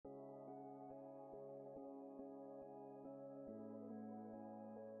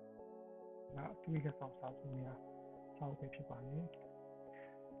တွေးကဆောင်စားစုများစောက်ပဲဖြစ်ပါလေ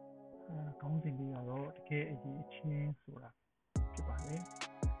ခေါင်းစဉ်လေးကတော့တကယ်အရေးအချင်းဆိုတာဖြစ်ပါလေ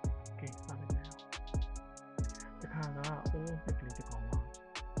ကဲစလိုက်ကြအောင်တခါကအိုးနှစ်ကလေးတစ်ကောင်မှာ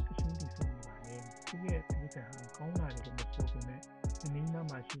တချင်းတီဆုံးနေပါလေသူ့ရဲ့ဒီကံဟာကောင်းလာတယ်လို့မဆိုပေမဲ့အနည်းနား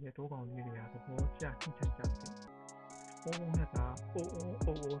မှာရှိတဲ့တောကောင်လေးတွေကသဘောကျထိချကြတယ်အိုးနှစ်က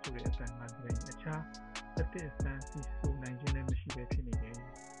အိုးဆိုတဲ့အတန်ကလည်းအခြားအသစ်အဆန်းတီဆိုနိုင်ခြင်းလည်းမရှိပဲဖြစ်နေတယ်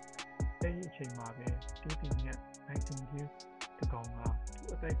အဲဒီအချိန်မှာပဲတီးတီနဲ့နိုင်တင်ကြီးတကောင်က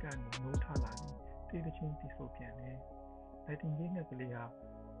သူ့အတိုက်ကနေနိုးထလာပြီးတီးတချင်းတီဆိုပြန်တယ်နိုင်တင်ကြီးနဲ့ကလေးဟာ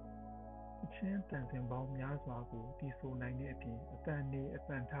အချင်းတန်စင်ပေါင်းများစွာကိုတီဆိုနိုင်တဲ့အပြင်အတန်နေအတ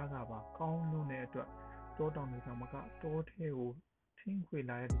န်ထားကပါကောင်းလွန်းတဲ့အတွက်တောတောင်တွေကမကတောထဲကိုထင်းခွေ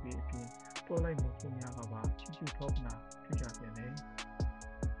လာတဲ့လူတွေအပြင်တောလိုက်မှုစုများကပါချီချူထောပနာဖြစ်ကြပြန်တယ်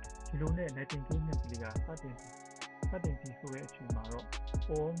ဒီလိုနဲ့နိုင်တင်ကြီးနဲ့ကလေးကစတင်တီဆိုတဲ့အချိန်မှာတော့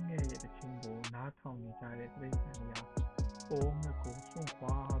အိုးငယ်ရဲ့တချင်းကိုနားထောင်နေကြတဲ့ပြိဿန်တွေကအိုးငယ်ကိုစွန့်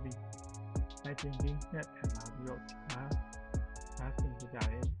ခွာပြီးနိုင်တင်ကြီးနဲ့ထန်လာပြီးတော့နားဆင်ကြတ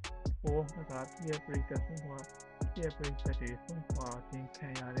ယ်။အိုးငယ်ကသူ့ရဲ့ပြိဿစွန့်ခွာတွေစွန့်ခွာခြင်းခံ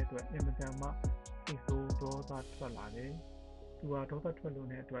ရတဲ့အတွက်အင်မတန်မှစိတ်ဆိုးဒေါသထွက်လာတယ်။သူကဒေါသထွက်လို့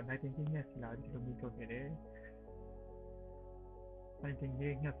တဲ့အတွက်နိုင်တင်ကြီးနဲ့ဆီလာပြီးလိုမျိုးလုပ်ခဲ့တယ်။နိုင်တင်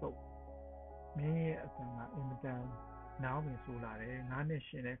ကြီးငှက်ဆုပ်မင်းရဲ့အတန်ကအင်မတန်နားဝင်ဆိုးလာတယ်ငါးနဲ့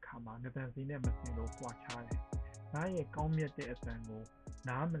ရှင်တဲ့အခါမှာငပန်စီနဲ့မစင်လို့ကြွားချတယ်ငါရဲ့ကောင်းမြတ်တဲ့အတန်ကို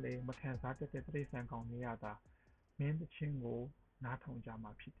နားမလဲမခံစားတတ်တဲ့တိရစ္ဆာန်ကောင်တွေကသာမင်းတချင်းကိုနားထောင်ကြ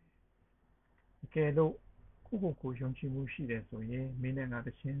မှာဖြစ်တယ်အကယ်လို့ကိုယုံကြည်မှုရှိတယ်ဆိုရင်မင်းနဲ့ငါတ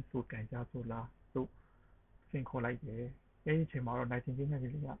ချင်းဆိုကြကြဆိုလားလို့စင်ခေါ်လိုက်တယ်အဲဒီအချိန်မှာတော့နိုင်တင်ကြီးနဲ့က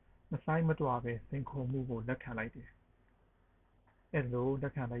လေးကမဆိုင်မတော်ပဲစင်ခေါ်မှုကိုလက်ခံလိုက်တယ်အဲလိုလ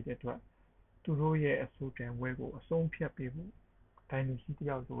က်ခံလိုက်တဲ့အတွက်သူတို့ရဲ့အဆိုပြန်ပွဲကိုအဆုံးဖြတ်ပေးဖို့ဒိုင်လူကြီးတ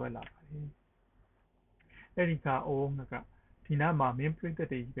ယောက်လိုအပ်လာပါတယ်။အဲဒီကအိုးငကဒီနားမှာမင်းပြိတ္တ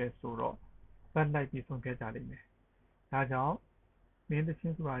တွေကြီးပဲဆိုတော့ဗတ်လိုက်ပြီးဆုံးဖြတ်ကြလိမ့်မယ်။ဒါကြောင့်မင်းသချ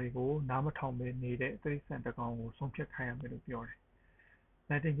င်းဆိုတာတွေကိုနားမထောင်ပဲနေတဲ့တိရစ္ဆာန်တစ်ကောင်ကိုဆုံးဖြတ်ခိုင်းရမယ်လို့ပြောတယ်။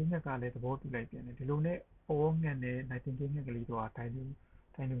နိုင်တင်ကြီးငှက်ကလည်းသဘောတူလိုက်ပြန်တယ်။ဒီလိုနဲ့အိုးငှက်နဲ့နိုင်တင်ကြီးငှက်ကလေးတို့ဟာဒိုင်လူ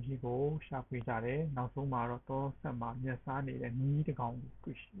ကြီးကိုရှာဖွေကြတယ်။နောက်ဆုံးမှာတော့တောဆက်မှာမျက်စားနေတဲ့မြီးတစ်ကောင်ကို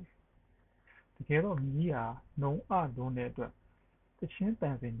တွေ့ရှိတယ်။တကယ်တော့မြီးဟာနုံအလွန်းတဲ့အတွက်တချင်းတ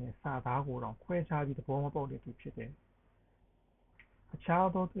န်စင်နဲ့စာသားကိုတောင်ခွဲခြားပြီးသဘောမပေါက်တဲ့သူဖြစ်တယ်။အခြား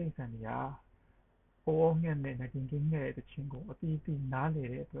သောတိရစ္ဆာန်တွေကအိုးငှက်နဲ့နိုင်တင်ကြီးငှက်ရဲ့တချင်းကိုအသီးသီးနားလည်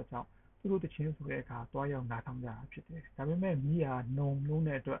တဲ့အတွက်ကြောင့်သူတို့တချင်းဆိုတဲ့အခါသွားရောက်နားထောင်ကြတာဖြစ်တယ်။ဒါပေမဲ့မြီးဟာနုံလွန်း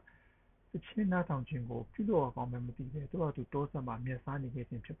တဲ့အတွက်တချင်းနားထောင်ခြင်းကိုပြုလုပ်ရကောင်းမှမသိပဲသူ့ဟာသူတောဆက်မှာမျက်စားနေခဲ့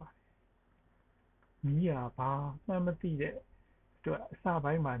ခြင်းဖြစ်ပါတယ်။မြီးဟာဘာမှမသိတဲ့အတွက်အစ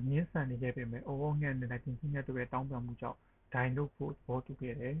ပိုင်းမှာငင်းဆန်နေခဲ့ပေမဲ့အိုးငှက်နဲ့နိုင်တင်ကြီးငှက်တို့ရဲ့တောင်းပန်မှုကြောင့်ဒိုင်လုပ်ဖို့သဘောတူ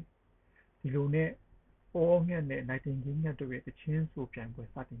ခဲ့တယ်။ဒီလိုနဲ့အိုးငှက်နဲ့နိုင်တင်ကြီးငှက်တို့ရဲ့တချင်းဆိုပြိုင်ပွဲ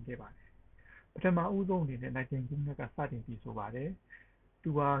စတင်ခဲ့ပါတယ်။ပထမဦးဆုံးအနေနဲ့နိုင်တင်ကြီးငှက်ကစတင်ပြီးဆိုပါတယ်။သူ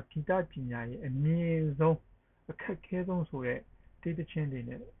ဟာဂီတပညာရဲ့အမြင့်ဆုံးအခက်ခဲဆုံးဆိုတဲ့တေးတချင်းတွေ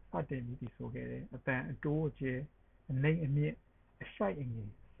နဲ့စတင်ပြီးဆိုခဲ့တယ်။အတန်အတိုးအကျယ်အနိမ့်အမြင့်အရှိုက်အငယ်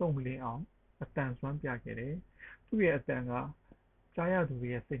စုံလင်အောင်အတန်စွမ်းပြခဲ့တယ်။သူ့ရဲ့အတန်ကကြားရသူတွေ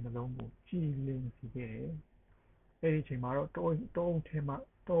ရဲ့စိတ်နှလုံးကိုကြည်လင်စေခဲ့တယ်။အဲဒီအချိန်မှာတော့တောအုပ်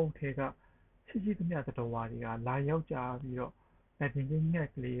ထဲကရှိသမျှသတ္တဝါတွေကလာရောက်ကြပြီးတော့နိုင်တင်ကြီးငှက်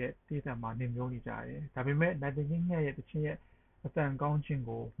ကလေးရဲ့တေးသံမှာနှမျောနေကြတယ်။ဒါပေမဲ့နိုင်တင်ကြီးငှက်ရဲ့တချင်းရဲ့အတန်ကောင်းခြင်း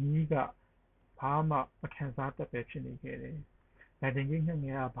ကိုမြီးကဘာမှမခံစားတတ်ပဲဖြစ်နေခဲ့တယ်။နိုင်တင်ကြီးငှက်က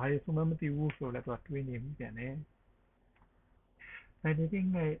ဘာတွေဆိုမှမသိဘူးဆိုတော့လည်းသူကတွေးနေမိပြန်တယ်။နိုင်တင်ကြီး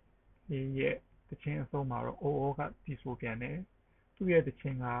ငှက်ရဲ့တချင်းအဆုံးမှာတော့အိုးအိုးကတီးဆိုပြန်တယ်။သူ့ရဲ့တခြ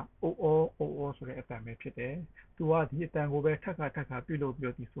င်းကအိုးအိုးဆိုတဲ့အတန်ပဲဖြစ်တယ်။သူကဒီအတန်ကိုပဲထပ်ခါပြုလုပ်ပြီး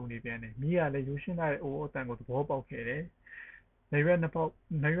တော့ဒီဆိုနေပြန်တယ်။မြီးကလည်းရိုးရှင်းတဲ့အိုးအတန်ကိုသဘောပေါက်ခဲ့တယ်။နာရွက်နှစ်ဖ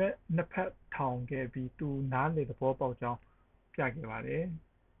က်ထောင်ခဲ့ပြီးသူနားလေသဘောပေါက်ကြောင်းပြခဲ့ပါတယ်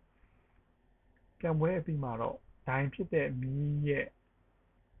။ပြိုင်ပွဲအပြီးမှာတော့ဒိုင်ဖြစ်တဲ့မြီးရဲ့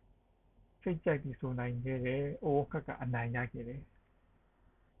စိတ်ကြိုက်ပြီးဆိုနိုင်ခဲ့တဲ့အိုးခက်ကအနိုင်ရခဲ့တယ်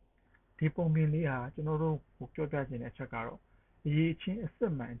။ဒီပုံပြင်လေးဟာကျွန်တော်တို့ကိုပြောပြချင်တဲ့အချက်ကတော့အရေးချင်းအစ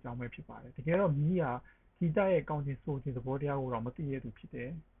စ်မှန်အကြောင်းပဲဖြစ်ပါတယ်။တကယ်တော့မြီးဟာဂီတရဲ့ကောင်းခြင်းဆိုခြင်းသဘောတရားကိုတော့မသိရသူဖြစ်တ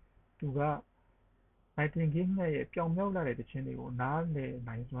ယ်။သူကနိုင်တင်ကြီးငှက်ရဲ့ပြောင်မြောက်လာတဲ့တခြင်းတွေကိုနားလည်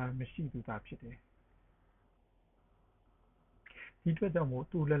နိုင်စွမ်းမရှိသူသာဖြစ်တယ်။ဒီအတွက်ကြောင့်မို့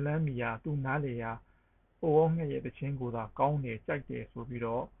သူလက်လန်းမီရာသူနားလေရာအိုးငှက်ရဲ့တခြင်းကိုသာကောင်းတယ်ကြိုက်တယ်ဆိုပြီး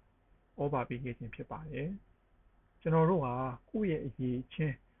တော့ဩဘာပေးခဲ့ခြင်းဖြစ်ပါတယ်။ကျွန်တော်တို့ဟာကိုယ့်ရဲ့အရေးချ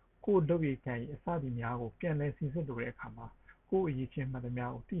င်းကိုယ့်လုပ်ရည်ကိုင်ရည်အစသည်များကိုပြန်လည်စိစစ်လိုတဲ့အခါမှာကိုယ့်အရေးချင်းမှန်သမျှ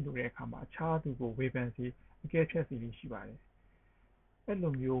ကိုသိလိုတဲ့အခါမှာအခြားသူကိုဝေဖန်စေအကဲဖြတ်စေလေးရှိပါတယ်။အဲ့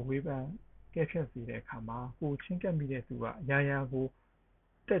လိုမျိုးဝေဖန် ကဲဖြတ်စေတဲ့အခါမှာကိုချင်းကပ်မိတဲ့သူကရာရာကို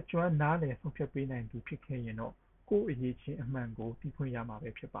တက်ကြွနားလည်ဆုံးဖြတ်ပေးနိုင်သူဖြစ်ခဲ့ရင်တော့ကိုယ့်အရေးချင်းအမှန်ကိုသိခွင့်ရမှာပဲ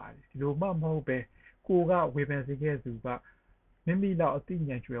ဖြစ်ပါတယ်ဒီလိုမှမဟုတ်ပဲကိုကဝေဖန်စေခဲ့သူကမိမိလောက်အသိ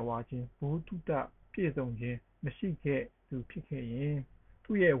ဉာဏ်ကျွယ်ဝခြင်းဘုသူတပြည့်စုံခြင်းမရှိခဲ့သူဖြစ်ခဲ့ရင်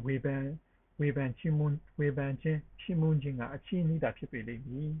သူ့ရဲ့ဝေဖန်ချီးမွမ်းခြင်းကအချီးနှီးတာဖြစ်ပေလိမ့်မ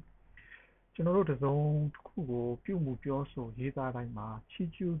ည်ကျွန်တော်တို့တစ်စုံတစ်ခုကိုပြုမှုပြောဆိုရေးသားတိုင်းမှာချီး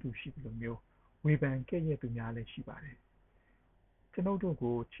ကျူးသူရှိသလိုမျိုးဝေဖန်ကဲ့ရဲ့သူများလည်းရှိပါတယ်ကျွန်ုပ်တို့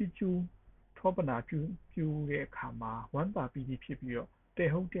ကိုချီးကျူးထောပနာပြုတဲ့အခါမှာဝမ်းသာပီတိဖြစ်ပြီးတော့တဲ့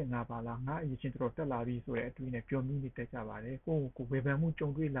ဟုတ်တဲ့ငါပါလားငါအရေးချင်းတော်တက်လာပြီဆိုတဲ့အတွေ့နဲ့ပျော်မြူးနေတတ်ကြပါတယ်ကိုယ့်ကိုဝေဖန်မှုကြုံ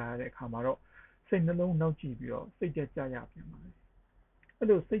တွေ့လာရတဲ့အခါမှာတော့စိတ်နှလုံးနောက်ကြည့်ပြီးတော့စိတ်ကြကြရပြန်ပါတယ်အဲ့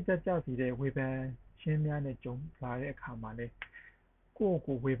လိုစိတ်ကြကြစီတဲ့ဝေဖန်ခြင်းများနဲ့ကြုံလာတဲ့အခါမှာလေကိုယ့်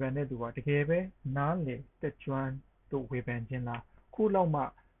ကိုဝေဖန်တဲ့သူကတကယ်ပဲနားလေတက်ကြွတို့ဝေဖန်ခြင်းလားကိုယ့်လောက်မှ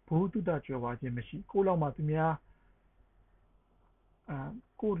ဘုသူတကြွယ်ဝခြင်းမရှိကိုယ့်လောက်မှသူများ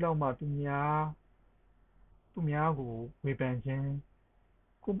ကိုယ့်လောက်မှသူများကိုဝေဖန်ခြင်း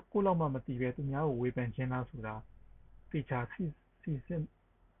ကိုယ့်လောက်မှမသိပဲသူများကိုဝေဖန်ခြင်းလားဆိုတာသိချာစီစစ်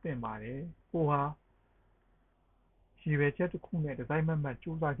သင့်ပါတယ်ကိုဟာရည်ရွယ်ချက်တစ်ခုနဲ့ဒီဇိုင်းမတ်မတ်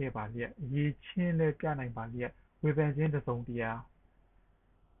ကြိုးစားခဲ့ပါလျက်အရေးချင်းလဲပြနိုင်ပါလျက်ဝေဖန်ခြင်းတစ်စုံတရာ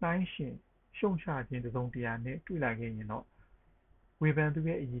နှိုင်းယှဉ်ရှုံချခြင်းတစ်စုံတရာနဲ့တွေ့လာခဲ့ရင်တော့ဝေဖန်သူ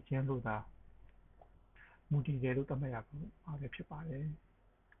ရဲ့အရေးချင်းလို့သာမူတည်တယ်လို့သတ်မှတ်ရမှာပဲဖြစ်ပါတယ်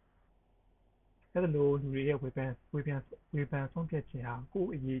အဲ့လိုလူတွေရဲ့ဝေဖန်ဆုံးဖြတ်ခြင်းဟာကို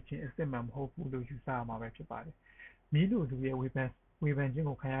ယ့်အရေးချင်းအစစ်မှန်မဟုတ်ဘူးလို့ယူဆရမှာပဲဖြစ်ပါတယ်မီးလိုလူရဲ့ဝေဖန်ခြင်း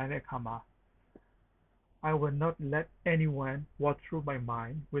ကိုခံရတဲ့အခါမှာ I will not let anyone walk through my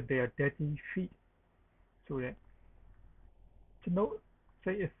mind with their dirty feet ဆိုတဲ့ကျွန်ုပ်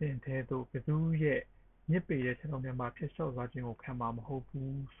စိတ်အစဉ်ထဲသို့ဘယ်သူရဲ့ညစ်ပေတဲ့ခြေထောက်ထဲမှာဖျက်လျှော့သွားခြင်းကိုခံမှာမဟုတ်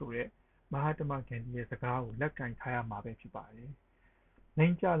ဘူးဆိုတဲ့မဟာတမဂန္ဒီရဲ့စကားကိုလက်ကင်ထားရမှာပဲဖြစ်ပါတယ်။နှိ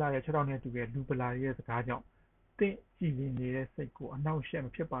မ်ကျလာတဲ့ခြေထောက်နဲ့တူတဲ့လူပလာရဲ့စကားကြောင့်တင့်ကြည်လင်နေတဲ့စိတ်ကိုအနှောက်အယှက်မ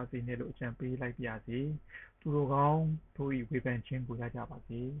ဖြစ်ပါစေနဲ့လို့အကြံပေးလိုက်ပါရစေ။သူတို့ကောင်းတို့၏ဝေဖန်ခြင်းကိုရကြပါ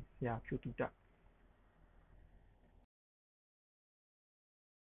စေ။ဆရာဖြိုးတူတ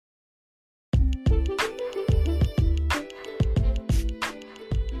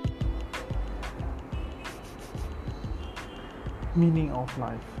meaning of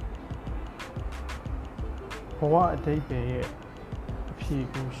life ဘဝအဓိပ္ပာယ်ရဲ့အဖြေ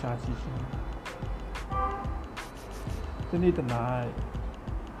ကိုရှာကြည့်ခြင်းဒီနေ့တနေ့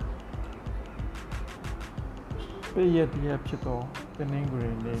ပြည့်ရတဲ့ဖြစ်တော့တနင်္ဂနွေ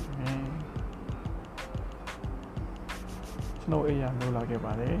နေ့တွင်ကျွန်တော်အိယာလို့လာခဲ့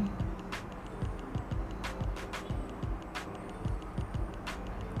ပါတယ်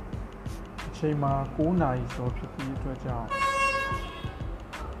အချိန်မှာ9 နာရီကျော်ဖြစ်ပြီးအတွက်ကြောင့်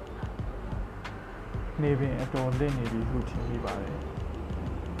နေပင်အတော်လင့်နေပြီလို့ထင်မိပါတယ်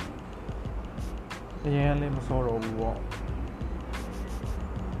အရင်လည်းမစောတော့ဘူးပေါ့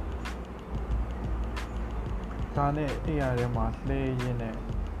ဒါနဲ့အိယာထဲမှာလှဲရင်းနဲ့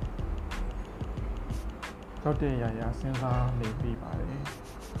တောက်တဲ့ရာရာစဉ်းစားနေပြီပါတယ်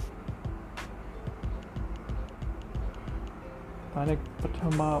ဒါနဲ့ပထ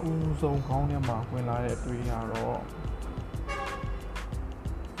မဦးဆုံးခေါင်းထဲမှာဝင်လာတဲ့အတွေ့အကြုံတော့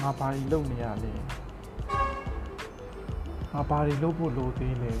ငါဘာကြီးလုပ်နေရလဲငါဘာတွေလုပ်ဖို့လို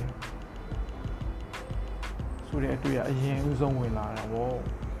သေးလဲဆိုတဲ့အတွေ့အရင်ဦးဆုံးဝင်လာတာပေါ့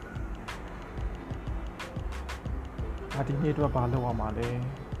ဒီနေ့အတွက်ဘာလုပ်ရမှာလဲ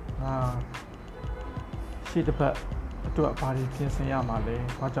ငါရှေ့တစ်ပတ်အတွက်ဘာတွေပြင်ဆင်ရမှာလဲ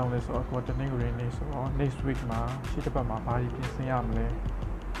ဘာကြောင့်လဲဆိုတော့တနင်္ဂနွေနေ့ဆိုတော့ next week မှာရှေ့တစ်ပတ်မှာဘာတွေပြင်ဆင်ရမလဲ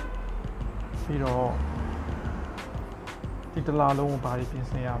ပြီးတော့ဒီတစ်လလုံးကိုဘာတွေပြင်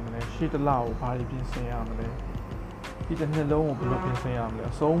ဆင်ရမလဲရှေ့တစ်လကိုဘာတွေပြင်ဆင်ရမလဲဒီတစ်နှစ်လုံးကိုဘယ်လိုပြင်ဆင်ရမလဲ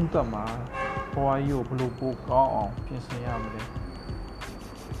အဆုံးသတ်မှာဘဝကြီးကိုဘယ်လိုပိုကောင်းအောင်ပြင်ဆင်ရမလဲ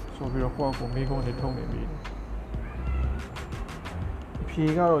ဆိုပြီးတော့ကိုယ့်ကိုမိကုန်းတွေထုံနေပြီအဖြေ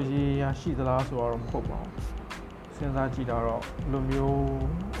ကတော့ရေရာရှိသလားဆိုတော့မဟုတ်ပါဘူးစဉ်းစားကြည့်တာတော့ဘယ်လိုမျိုး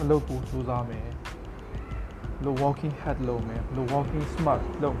အလုပ်ကိုစူးစမ်းမယ်ဘယ်လို walking head လုပ်မယ်ဘယ်လို walking smart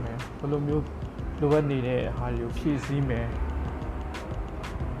လုပ်မယ်ဘယ်လိုမျိုးလိုအပ်နေတဲ့ဟာတွေကိုဖြည့်ဆည်းမယ်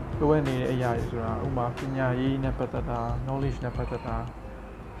လိုအပ်နေတဲ့အရာတွေဆိုတာဥပမာပညာရေးနဲ့ပတ်သက်တာ knowledge နဲ့ပတ်သက်တာ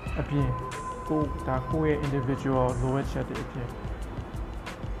အပြင်ကိုယ့်ရဲ့ individual လိုအပ်ချက်တွေအပြင်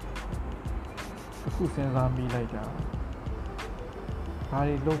အခုစဉ်းစားမိလိုက်တာဘာ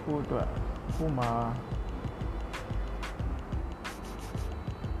တွေလုပ်ဖို့အတွက်ဥပမာ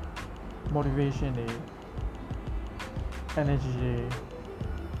motivation တွေ energy တွေ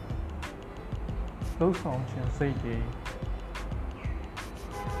လှုပ်ဆောင်ခြင်းစိတ်တွေ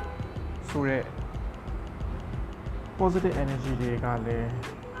ဆိုတဲ့ positive energy တွေကလည်း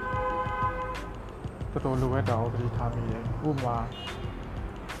တော်တော်လိုအပ်တာကိုသတိထားမိတယ်ဥပမာ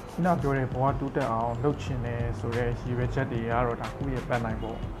ခုနပြောတဲ့ဘဝတိုးတက်အောင်လုပ်ချင်တယ်ဆိုတဲ့ရည်ရွယ်ချက်တွေကတော့ဒါကိုယ့်ရဲ့ပန်းနိုင်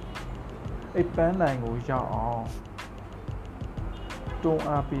ပေါ့အဲ့ပန်းနိုင်ကိုရောက်အောင်တွန်း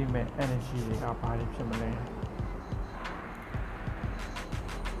အားပေးမဲ့ energy တွေကဘာတွေဖြစ်မလဲ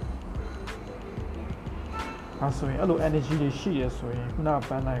အဲဆိုရင်အဲ့လို energy တွေရှိရဆိုရင်ခုနပ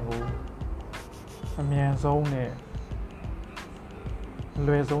န်းနိုင်ကိုအမြန်ဆုံးနဲ့အ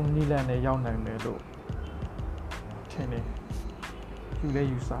လွယ်ဆုံးနည်းလမ်းနဲ့ရောက်နိုင်မယ်လို့ထင်တယ်ယူလဲ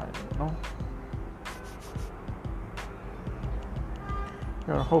ယူစားတယ်နော်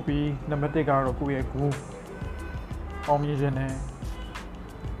အဲ့တော့ဟုတ်ပြီနံပါတ်1ကတော့ကိုယ့်ရဲ့ goal အောင်မြင်ခြင်းနဲ့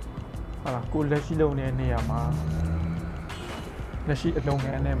ဟာကိုလက်ရှိလုပ်နေတဲ့နေရာမှာလက်ရှိအလုပ်င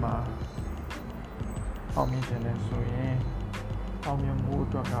န်းထဲမှာအောင်မြင်ခြင်းနဲ့ဆိုရင်အောင်မြင်မှုအ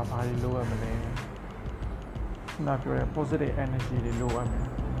တွက်ကဘာတွေလိုရမလဲခုနပြောတဲ့ positive energy တွေလိုရမယ်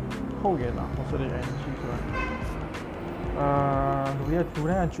ဟုတ်ရဲ့လား positive energy ဆိုတာလူတွေကလူ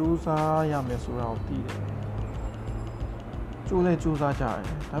တိုင်းကကြိုးစားရမယ်ဆိုတာကိုသိတယ်ကြိုးလဲကြိုးစားကြတယ်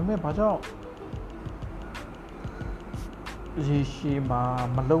ဒါပေမဲ့ဘာကြောင့်ရေရှည်မှာ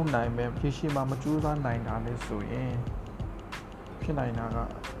မလုံနိုင်ပဲရေရှည်မှာမကြိုးစားနိုင်တာလဲဆိုရင်ဖြစ်နိုင်တာက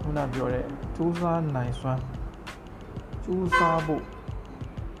ခုနပြောတဲ့ကြိုးစားနိုင်စွမ်းကြိုးစားဖို့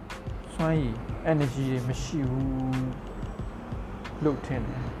စွမ်းရည် energy တွေမရှိဘူးလို့ထင်တ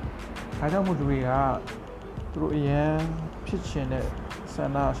ယ်ဒါကြောင့်မို့လူတွေကသူတို့အရင်ဖြစ်ချင်တဲ့ဆ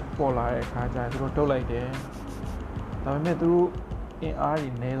န္ဒပေါ်လာတဲ့အခါကျရင်သူတို့တုတ်လိုက်တယ်ဒါပေမဲ့သူတို့အင်အား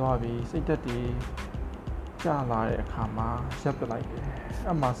ကြီးနည်းသွားပြီစိတ်ဓာတ်တွေကျလာတဲ့အခါမှာရပ်ပစ်လိုက်တယ်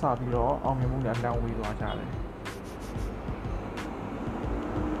အဲ့မှာစပြီးတော့အောင်မြင်မှုနဲ့လမ်းဝေးသွားကြတယ်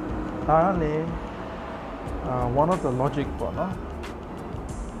ဒါကလည်း one of the logic ပေါ့နော်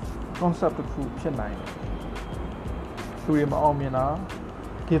concept တစ်ခုဖြစ်နိုင်တယ်သူတွေမအောင်မြင်တာ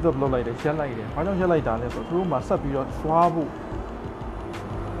give up လုပ်လိုက်တယ်ရက်လိုက်တယ်ဘာကြောင့်ရက်လိုက်တာလဲဆိုတော့သူတို့မှဆက်ပြီးတော့သွားဖို့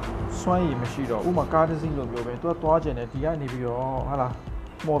စွမ်းရည်မရှိတော့ဥပမာကားတစ်စီးလို့ပြောပဲသူကသွားကျင်တယ်ဒီကနေပြီးတော့ဟာလား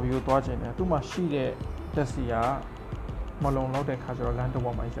မော်ဘီကိုသွားကျင်တယ်သူမှရှိတဲ့တက်စီကမလုံလောက်တဲ့ခါကျတော့လမ်းတစ်ဝ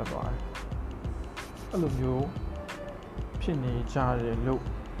က်မှာရပ်သွားတယ်အဲ့လိုမျိုးဖြစ်နေကြတယ်လို့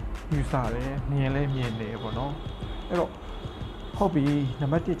ယူဆတယ်မြင်လဲမြင်တယ်ပေါ့နော်အဲ့တော့ဟုတ်ပြီနံ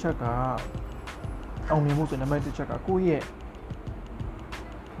ပါတ်1ချက်ကအောင်မြင်မှုဆိုနံပါတ်1ချက်ကကိုယ့်ရဲ့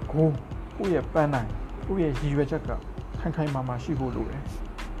ကိုယ့်ရဲ့ပန်းနိုင်ကိုယ့်ရဲ့ရည်ရွယ်ချက်ကခိုင်မာမာရှိဖို့လိုတယ်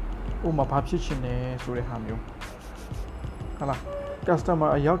ဥပမာဘာဖြစ်ချင်လဲဆိုတဲ့ဟာမျိုးဟာလား customer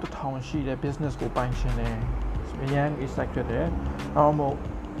အယောက်1000ရှိတဲ့ business ကိုပိုင်ရှင်တယ်အရင် exact ဖြစ်တယ်အောင်မို့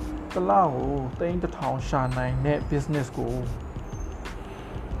တစ်လကို1000ရှာနိုင်တဲ့ business ကို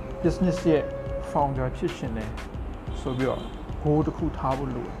business ရဲ့ founder ဖြစ်ချင်တယ်ဆိုပြီးတော့ goal တစ်ခုထား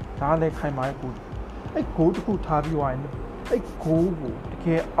ဖို့လိုဒါလည်းခိုင်မာတဲ့ goal အဲ့ goal တစ်ခုထားပြီးသွားရင်အဲ့ goal ကိုတက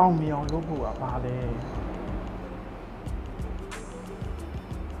ယ်အောင်မြင်အောင်လုပ်ဖို့ကဘာလဲ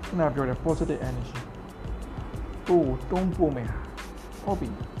ခုနပြောတဲ့ positive energy ကိုတွန်းပို့မယ်ဟုတ်ပြီ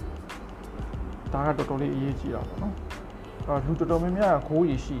ဒါကတော်တော်လေးအရေးကြီးတာပေါ့နော်လူတော်တော်များများက goal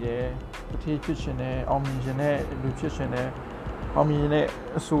ရရှိတယ်တတိဖြစ်ရှင်တယ်အောင်မြင်ရှင်တဲ့လူဖြစ်ရှင်တယ်အောင်မြင်တဲ့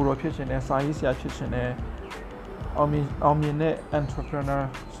အဆိုတော်ဖြစ်ရှင်တယ်စာရေးဆရာဖြစ်ရှင်တယ်အောင်မြင်တဲ့ entrepreneur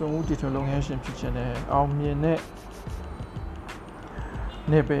စွန့်ဦးတည်ထွင်လုပ်ငန်းရှင်ဖြစ်ရှင်တယ်အောင်မြင်တဲ့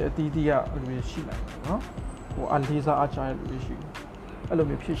နေပယ်အတီးတီးကလူတွေရှိနိုင်တယ်နော်ဟိုအလေးစားအားချတဲ့လူတွေရှိအဲ့လို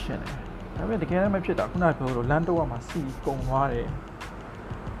မျိုးဖြစ်ရှင်တယ်ဒါပေမဲ့တကယ်လည်းမဖြစ်တာခုနကပြောလို့လမ်းတော့မှာစီကုန်သွားတယ်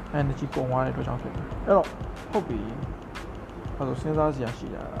energy ကုန်သွားတဲ့အတွက်ကြောင့်ဖြစ်တယ်အဲ့တော့ဟုတ်ပြီအဲ့လိုစဉ်းစားစရာရှိ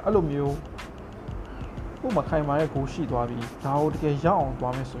တာအဲ့လိုမျိုးဥပမာခိုင်မာရဲ့ goal ရှိသွားပြီဒါကိုတကယ်ရောက်အောင်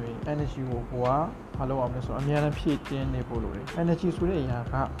သွားမယ်ဆိုရင် energy ကိုကမလုပ်အောင်လဲဆိုတော့အများအားဖြည့်တင်းနေဖို့လိုတယ် energy ဆိုတဲ့အရာ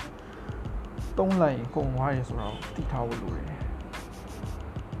ကတုံးလိုက်ရင်ကုန်သွားတယ်ဆိုတော့သိထားဖို့လိုတယ်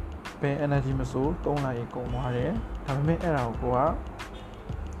ဘယ် energy မဆိုတုံးလိုက်ရင်ကုန်သွားတယ်ဒါပေမဲ့အဲ့ဒါကို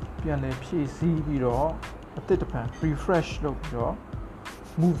ပြန်လဲဖြည့်ဆည်းပြီးတော့အသစ်တစ်ဖန် refresh လုပ်ပြီးတော့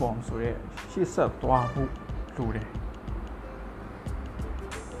move on ဆိုတဲ့ရှေ့ဆက်သွားဖို့လိုတယ်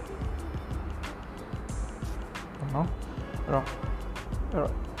နော်အဲ့တော့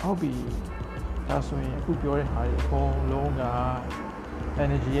ဟုတ်ပြီဒါဆိုရင်အခုပြောတဲ့ဟာတွေအကုန်လုံးက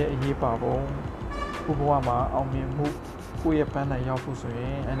energy ရဲ့အရေးပါပုံကိုဘဝမှာအောင်မြင်မှုကိုယ့်ရဲ့ပန်းနိုင်ရောက်ဖို့ဆိုရ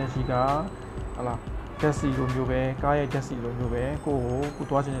င် energy ကဟာလားဓာတ်ဆီလိုမျိုးပဲကားရဲ့ဓာတ်ဆီလိုမျိုးပဲကို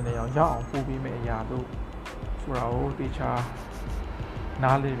သွားချင်တဲ့နေရာရောက်အောင်ပို့ပေးမယ့်အရာတို့ဆိုတာကိုတေချာ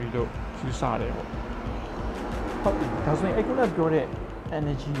နားလည်ပြီးတော့ယူဆတယ်ပေါ့ဟုတ်ပြီဒါဆိုရင်အခုနပြောတဲ့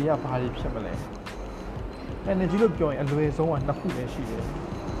energy တွေကဘာတွေဖြစ်မလဲ energy လို့ပြောရင်အလွယ်ဆုံးကနှစ်ခုပဲရှိတယ်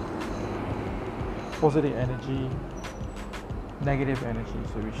positive energy negative energy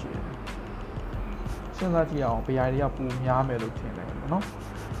ဆိုပြီးရှိတယ် စဉ်းစားကြည့်အောင်ဘယ်ဟာတွေကပိုများမယ်လို့ထင်တယ်ပေါ့နော်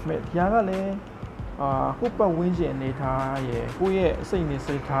။ဒီဟာကလည်းကိုယ့်ပတ်ဝန်းကျင်အနေထားရဲ့ကိုယ့်ရဲ့စိတ်နဲ့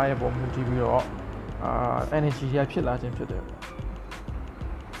စိတ်ထားရဲ့ပုံမူတည်ပြီးတော့energy တွေဖြစ်လာခြင်းဖြစ်တယ်ပေါ့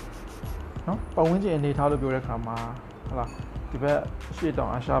နော်။ပတ်ဝန်းကျင်အနေထားလို့ပြောတဲ့အခါမှာဟုတ်လားဒီဘက်ရှေ့တော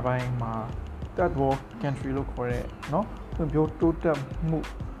င်အာရှပိုင်းမှာ third world country လို့ခေါ်တဲ့နော်ဖွံ့ဖြိုးတိုးတက်မှု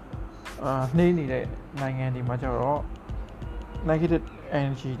နှိမ့်နေတဲ့နိုင်ငံတွေမှာကျတော့ negative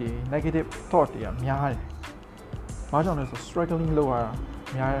energy တွေ negative thought တွေကများတယ်။ဘာကြောင့်လဲဆို struggling လုပ်ရတာ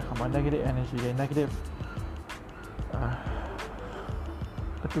များတဲ့အခါမှာ negative energy တွေ negative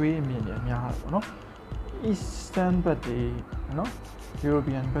အတွေးအမြင်တွေများတယ်ပေါ့နော်။ Eastern ဘက်တွေနော်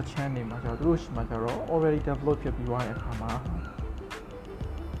European ဘက်ချမ်းတွေမှာကျတော့သူတို့ရှိမှကျတော့ already develop ဖြစ်ပြီးသွားတဲ့အခါမှာ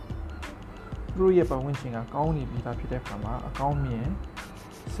သူတို့ရဲ့ပတ်ဝန်းကျင်ကကောင်းနေပြီးသားဖြစ်တဲ့အခါမှာအကောင်းမြင်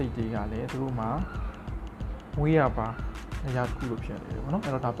စိတ်တွေကလည်းသူတို့မှာဝေးရပါအရာတစ်ခုလို့ဖြစ်နေတယ်ပေါ့နော်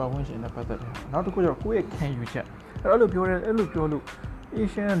အဲ့တော့ဒါပတ်ဝန်းကျင်နဲ့ပတ်သက်တယ်နောက်တစ်ခုကျတော့ကိုယ့်ရဲ့ခံယူချက်အဲ့လိုပြောလို့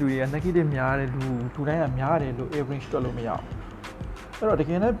Asian လူတွေက negative များတယ်လူတိုင်းကများတယ်လို့ average တွက်လို့မရအောင်အဲ့တော့တ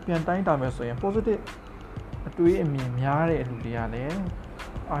ကယ်နဲ့ပြန်တိုင်းတာမယ်ဆိုရင် positive အတွေးအမြင်များတဲ့လူတွေကလည်း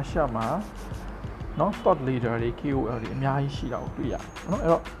အာရှမှာနော် thought leader တွေ KOL တွေအများကြီးရှိတာကိုတွေ့ရတယ်နော်အဲ့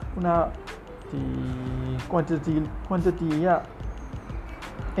တော့ခုနဒီ quantity က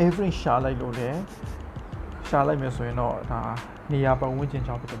average ရှာလိုက်လို့လည်းရှာလိုက်မယ်ဆိုရင်တော့ဒါနေရာပတ်ဝန်းကျင်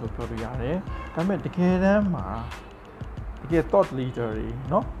ကြောင့်ဖြစ်တယ်လို့ပြောလို့ရတယ်ဒါပေမဲ့တကယ်တမ်းမှာတကယ် thought leader တွေ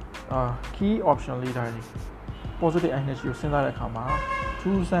เนาะkey option leader တွေ positive energy ကိုစဉ်းစားတဲ့အခါမှာ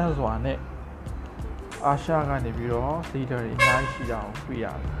ထူးဆန်းစွာနဲ့အာရှကနေပြီးတော့ leader တွေအများကြီးရှိတာကိုတွေ့ရ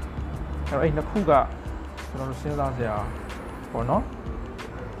တယ်အဲ့တော့အဲ့နှစ်ခုကကျွန်တော်တို့စဉ်းစားစရာပေါ့နော်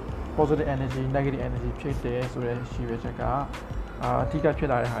positive energy negative energy ဖြစ်တယ်ဆိုတဲ့ရှိပဲချက်ကအဓိကဖြစ်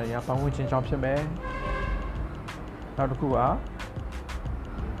လာတဲ့ဟာတွေကပတ်ဝန်းကျင်ကြောင့်ဖြစ်မယ်နောက်တစ်ခုက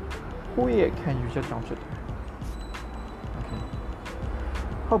ကိုယ့်ရဲ့ခံယူချက်ကြောင့်ဖြစ်တယ် okay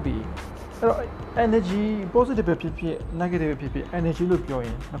ဟုတ်ပြီအဲ့တော့ energy positive ပဲဖြစ်ဖြစ် negative ပဲဖြစ်ဖြစ် energy လို့ပြောရ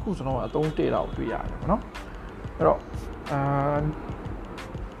င်နှစ်ခုစလုံးကအသုံးတည့်တာကိုတွေ့ရတယ်ပေါ့နော်အဲ့တော့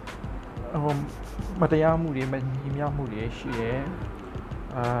မတရားမှုတွေမညီမျှမှုတွေရှိတယ်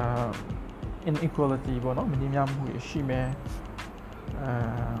inequality ပေါ့နော်မညီမျှမှုတွေရှိမယ်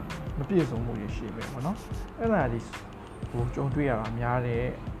မပြည့်စုံမှုတွေရှိမယ်ပေါ့နော်အဲ့ဒါဒီဟိုကြုံတွေ့ရတာများတဲ့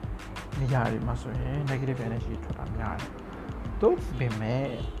နေရာတွေမှာဆိုရင် negative energy ထွက်တာများတယ်တို့ပေမဲ့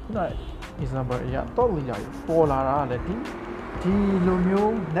ခုန example အရတော့လို့ရပေါ်လာတာလည်းဒီလို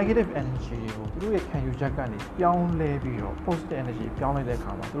မျိုး negative energy ကိုသူတို့ရဲ့ခံယူချက်ကနေပြောင်းလဲပြီးတော့ positive energy ပြောင်းလဲတဲ့အ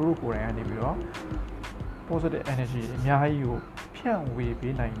ခါမှာသူတို့ကိုယ်တိုင်ကနေပြီးတော့ positive energy အများကြီးကိုဖြန့်ဝေ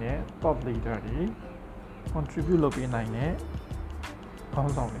ပေးနိုင်တဲ့ top leader တွေ contribute လုပ်ပေးနိုင်တဲ့ခေါ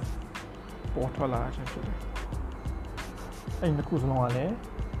င်းဆောင်တွေပေါ်ထွက်လာခြင်းဖြစ်တယ်။အဲ့ဒီခုစလုံးကလည်း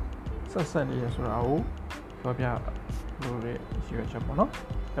ဆက်နေရဆိုတာကိုပြောပြလို့ရရှိရချက်ပေါ့နော်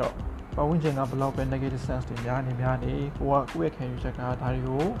။အဲ့တော့ပတ်ဝန်းကျင်ကဘလောက်ပဲ negative sense တွေများနေကိုယ့်ရဲ့ခံယူချက်ကဒါတွေ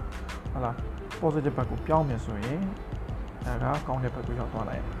ကိုဟုတ်လား positive ဘက်ကိုပြောင်းမယ်ဆိုရင်ဒါကကောင်းတဲ့ဘက်ကိုရောက်သွား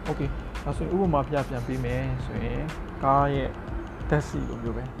နိုင်တယ်။ Okay ဒါဆိုရင်ဥပမာပြန်ပေးမယ်ဆိုရင်ကားရဲ့ဓာတ်ဆီလို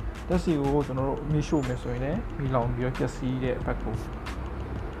မျိုးပဲဓာတ်ဆီကိုကျွန်တော်တို့မီးရှို့မယ်ဆိုရင်လည်းမီးလောင်ပြီးတော့ပျက်စီးတဲ့ဘက်ကို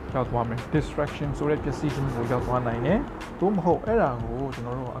ရောက်သွားမယ် distraction ဆိုတဲ့ပျက်စီးခြင်းကိုရောက်သွားနိုင်တယ်။သို့မဟုတ်အဲ့ဒါကိုကျွန်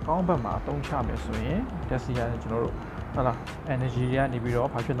တော်တို့အကောင့်ဘက်မှာအသုံးချမယ်ဆိုရင်ဓာတ်ဆီကကျွန်တော်တို့ဟုတ်လား energy တွေကနေပြီးတော့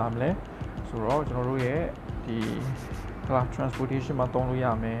ဘာဖြစ်လာမလဲဆိုတော့ကျွန်တော်တို့ရဲ့ဒီဟုတ်လား transportation မှာသုံးလို့ရ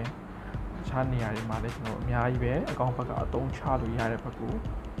မယ်အခြားနေရာတွေမှာလည်းကျွန်တော်အများကြီးပဲအကောင့်ဘက်ကအသုံးချလို့ရတဲ့ဘက်ကို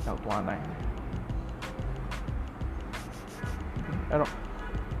ရောက်သွားနိုင်တယ်အဲ့တော့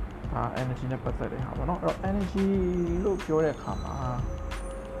energy နဲ့ပတ်သက်တဲ့ဟာပေါ့နော်အဲ့တော့ energy လို့ပြောတဲ့အခါမှာ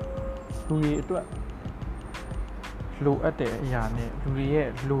လူတွေအတွက်လိုအပ်တဲ့အရာနဲ့လူတွေရဲ့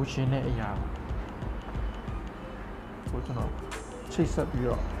လိုချင်တဲ့အရာကိုကျွန်တော်ချိတ်ဆက်ပြီး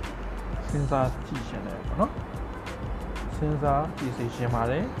တော့စဉ်းစားကြည့်ရှင်တယ်ပေါ့နော်စဉ်းစားကြည့်စေချင်ပါ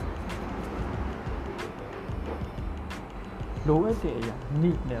တယ်လိုအပ်တဲ့အရာ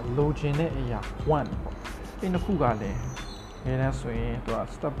need နဲ့လိုချင်တဲ့အရာ want ပေါ့ဒီနှစ်ခုကလည်းနေလဲဆိုရင်သူက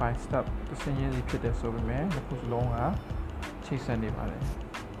step by step တစ်ဆင့်ချင်းစီဖြစ်တယ်ဆိုပေမဲ့နှစ်ခုစလုံးကချိတ်ဆက်နေပါတယ်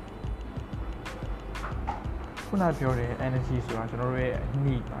ခုနပြောတဲ့ energy ဆိုတာကျွန်တော်တို့ရဲ့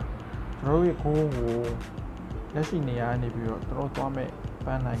need ပါကျွန်တော်တို့ရဲ့ကိုယ်ကိုလက်ရှိနေရာနေပြီးတော့ကျွန်တော်သွားမဲ့ပ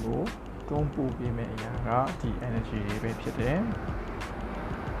န်းနိုင်ကိုတွန်းပို့ပေးမဲ့အရာကဒီ energy တွေပဲဖြစ်တယ်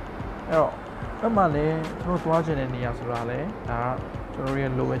အဲ့တော့အဲ့မှာလည်းကျွန်တော်သွားချင်တဲ့နေရာဆိုတာလည်းဒါကျွန်တော်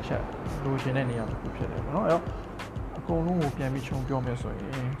ရဲ့ lower chat လိုချင်တဲ့နေရာတစ်ခုဖြစ်တယ်ပေါ့နော်အဲ့တော့အကုန်လုံးကိုပြန်ပြီးခြုံပြောမယ်ဆိုရ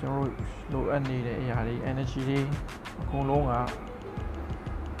င်ကျွန်တော်တို့လိုအပ်နေတဲ့အရာတွေ energy တွေအကုန်လုံးက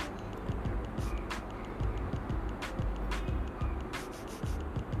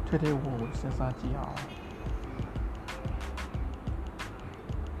ထဲဝင်ကိုစဉ်းစားကြည့်အောင်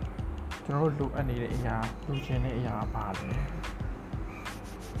ကျွန်တော်တို့လိုအပ်နေတဲ့အရာလိုချင်တဲ့အရာပါလဲ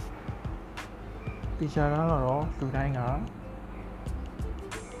ဒီချာကတော့လူတိုင်းက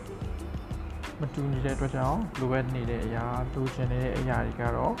မတူနေတဲ့အတွက်ကြောင့်လိုအပ်နေတဲ့အရာလိုချင်နေတဲ့အရာတွေက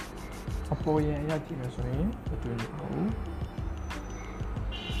တော့အပေါ်ရင်အရာကြည့်မယ်ဆိုရင်မတူနေပါဘူး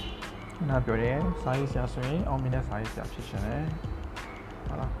နားပြောတယ်စာရေးဆရာဆိုရင်အောင်မြင်တဲ့စာရေးဆရာဖြစ်ရှင်တယ်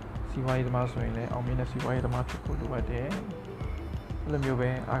ဟုတ်လားစီးပွားရေးသမားဆိုရင်လည်းအောင်မြင်တဲ့စီးပွားရေးသမားဖြစ်ဖို့လိုအပ်တယ်အဲ့လိုမျိုးပဲ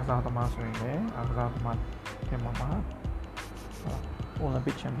အားကစားသမားဆိုရင်လည်းအားကစားသမားဖြစ်မှာပါအိုလံပ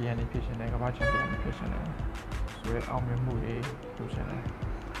စ်ချန်ပီယံဖြစ်ရှင်တယ်ကမ္ဘာချန်ပီယံဖြစ်ရှင်တယ်ဆိုရအောင်မြင်မှုတွေလုပ်ရှင်တယ်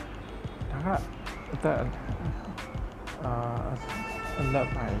ဒါကအသက်အလက်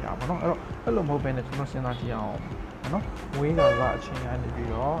ပိုင်းရပါတော့အဲ့လိုမဟုတ်ဘဲနဲ့ကျွန်တော်စဉ်းစားကြည့်အောင်နော်မွေးကာလအချိန်ကနေပြီး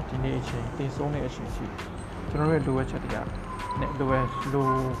တော့ဒီနေ့အချိန်တည်ဆုံးတဲ့အချိန်ရှိကျွန်တော်ရဲ့လိုအပ်ချက်တွေကနဲ့လို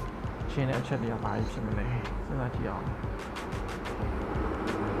ချင်တဲ့အချက်တွေကဘာဖြစ်မလဲစဉ်းစားကြည့်အောင်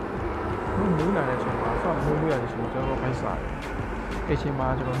မွေးလာတဲ့အချိန်မှာဆော့မွေးရတဲ့အချိန်ကျွန်တော်ဖိုက်စားတယ်အချိန်မှာ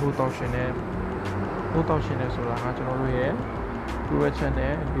ကျွန်တော်နိုးတောက်ရှင်နေဆိုတာကကျွန်တော်တို့ရဲ့လိုအပ်ချက်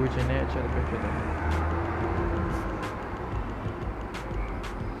နဲ့လိုချင်တဲ့အချက်တွေဖြစ်တယ်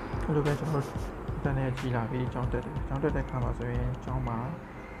လိုပဲကျွန်တော်တန်းနေကြည်လာပြီးကြောင်းတက်တယ်ကြောင်းတက်တဲ့ခါမှာဆိုရင်ကျောင်းမှာ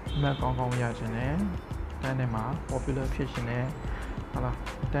အမှတ်ကောင်းကောင်းရခြင်းနဲ့တန်းထဲမှာ popular ဖြစ်ခြင်းနဲ့ဟုတ်လား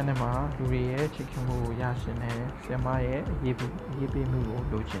တန်းထဲမှာလူတွေရဲ့ချစ်ခင်မှုကိုရခြင်းနဲ့ဆရာမရဲ့အရေးပေးမှုကို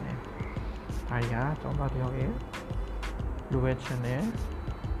လိုချင်တယ်ဒါတွေကကျောင်းသားတယောက်ရဲ့လိုအပ်ခြင်းနဲ့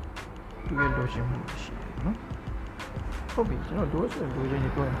သူရဲ့လိုချင်မှုရှိတယ်နော်ဟုတ်ပြီကျွန်တော်လိုချင်တွေပြော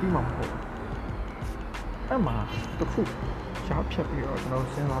ရင်ပြီးမှာမဟုတ်ဘူးအဲ့မှာတစ်ခုကြားဖြတ်ပြီးတော့ကျွန်တော်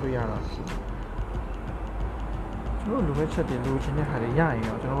စဉ်းစားလို့ရတာရှိတယ်ကျွန်တော်လိုပဲချက်တွေလိုချင်တဲ့ဟာတွေရရင်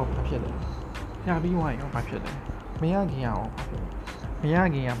တော့ကျွန်တော်တို့ဘာဖြစ်လဲရပြီးသွားရင်တော့ဘာဖြစ်လဲမရခင်အောင်ဘာဖြစ်လဲမရ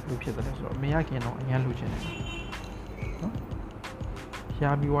ခင်ကဘာဖြစ်တယ်ဆိုတော့မရခင်တော့အများလိုချင်တယ်နော်ရ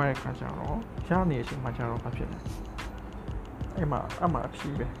ပြီးသွားတဲ့ခါကျတော့ရနေတဲ့အချိန်မှာကျတော့ဘာဖြစ်လဲအဲ့မှာအ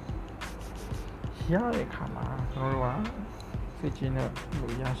ဖြီးပဲရတဲ့ခါမှာကျွန်တော်တို့ကစိတ်ချင်းနဲ့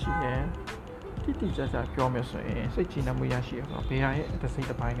လို့ရရှိတယ်တိကျကျပြောမယ်ဆိုရင်စိတ်ချမှုရရှိရဆိုတော့ဘေးရဲ့တစ်စိတ်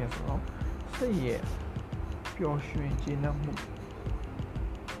တစ်ပိုင်းနဲ့ဆိုတော့စိတ်ရဲ့ပျော်ရွှင်ကျေနပ်မှု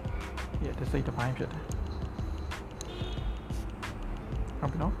ရဲ့တစ်စိတ်တစ်ပိုင်းဖြစ်တယ်ဟု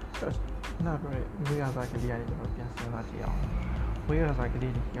တ်ပြီနော်နောက်တော့ဝေးရစားကလေးရတယ်ကျွန်တော်ပြန်စဉ်းစားကြည့်အောင်ဝေးရစားက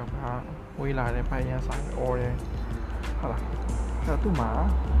လေးရောက်ကဝေးလာတဲ့ဖိုင်ရန်ဆိုင်အော်တယ်ဟုတ်လားအဲ့သူ့မှာ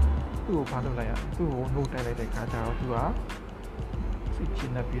သူ့ကိုဖားလုပ်လိုက်ရသူ့ကိုနှုတ်တိုက်လိုက်တဲ့ခါကျတော့သူကစိတ်ချ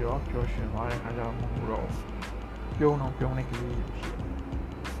နေပြီးတော့ပျော်ရွှင်သွားတဲ့ခါကျတော့မဟုတ်တော့ပြုံးတဲ့ကလေးရှိတယ်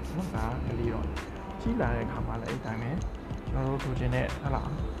နော်ဒါကလေးတော့ကြီးလာတဲ့ခါမှာလည်းအဲ့တိုင်းပဲကျွန်တော်တို့ဆိုချင်တဲ့ဟလာ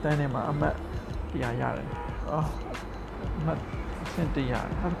တန်းထဲမှာအမှတ်တရားရတယ်အမှတ်စင်တရား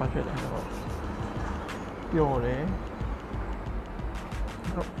အဲ့ဒါဘာဖြစ်လဲဆိုတော့ပျော်တယ်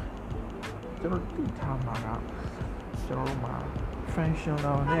ကျွန်တော်တိထားမှာကကျွန်တော်တို့မှာ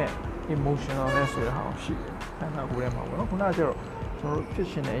functional နဲ့ emotional နဲ့ဆိုတဲ့ဟာရှိတယ်။အဲ့ဒါကိုယ်ထဲမှာပေါ့နော်။ခုနကကျတော့ကျွန်တော်တို့ဖြစ်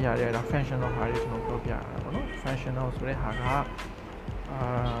ရှင်တဲ့အရာတွေက functional ဟာတွေကျွန်တော်ပြောပြရတာပေါ့နော်။ functional ဆိုတဲ့ဟာက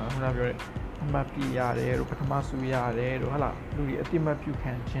ခုနပြောတဲ့အမှတ်ပြရတယ်တို့ပထမစုရတယ်တို့ဟုတ်လားလူတွေအတိမတ်ပြု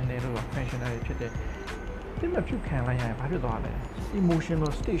ခံခြင်းတွေတို့က functional တွေဖြစ်တယ်။အတိမတ်ပြုခံလိုက်ရရင်ဘာဖြစ်သွားလဲ။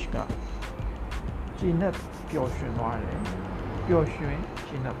 emotional stage ကကျဉ်းပျော်ရွှင်သွားတယ်။ပျော်ရွှင်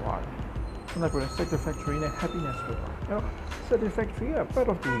ကျဉ်းသွားတယ်။ခုနပြောတဲ့ satisfactory နဲ့ happiness တို့ပါအဲ့တော့ satisfactory က part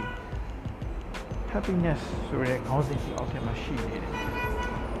of the happiness ဆိုတဲ့ခေါင်းစဉ်ကြီးအောက်ထဲမှာရှိနေတယ်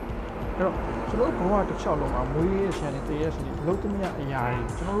အဲ့တော့ကျွန်တော်ဘဝတစ်လျှောက်လုံးမှာမွေးရခြင်းနဲ့တည့်ရခြင်းလုံးသမျှအရာတွေ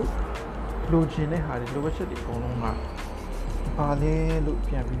ကျွန်တော်တို့လိုချင်တဲ့ဟာတွေလိုအပ်ချက်တွေအကုန်လုံးကဘာလဲလို့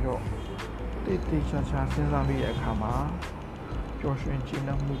ပြန်ပြီးတော့တိချာချာစဉ်းစားပြီးတဲ့အခါမှာပျော်ရွှင်ကျဉ်း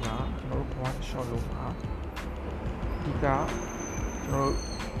မှုကကျွန်တော်တို့ဘဝတစ်လျှောက်လုံးမှာဒီကကျွန်တော်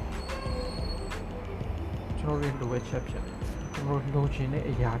တို့လိုအပ်ချက်ဖြစ်တယ်ကျွန်တော်တို့လိုချင်တဲ့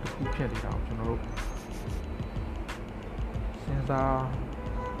အရာတစ်ခုဖြစ်နေတာကိုကျွန်တော်တို့စဉ်းစား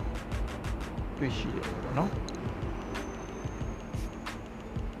တွေ့ရှိတယ်ပေါ့နော်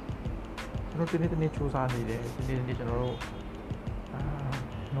ကျွန်တော်ဒီနေ့စူးစမ်းနေတယ်ဒီနေ့ကျွန်တော်တို့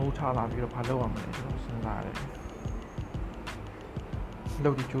နှိုးထားလာပြီးတော့ဘာလုပ်ရမလဲကျွန်တော်စဉ်းစားရတယ်လု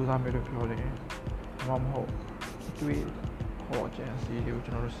ပ်ဒီစူးစမ်းမယ်လို့ပြောတယ်ဘာမှမဟုတ်တွေ့ဟောချင်စီတွေကိုကျွ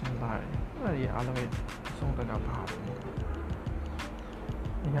န်တော်တို့စဉ်းစားရတယ်အဲ့ဒီအားလုံးရဲ့အဆုံးသတ်ကပါ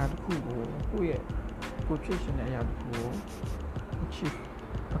အရာတစ်ခုကိုကိုယ့်ရဲ့ကိုဖြစ်ရှင်တဲ့အရာတစ်ခုကို achieve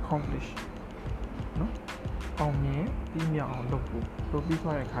accomplish နော်အောင်မြင်ပြီးမြောက်အောင်လုပ်ပြီး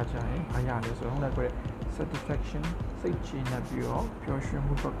သွားတဲ့အခါကျရင်ဘာရလဲဆိုတော့ဟိုကပြောတဲ့ satisfaction စိတ်ချမ်းသာပြီးတော့ပျော်ရွှင်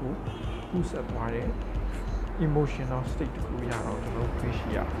မှုဘက်ကိုကူးဆက်သွားတယ် emotional state တစ်ခုရတော့ကျွန်တော်တွေ့ရှိ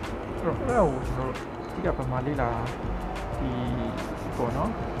ရအဲ့တော့အဲ့ဒါကိုကျွန်တော်ဒီကပမာလေးလာဒီပေါ့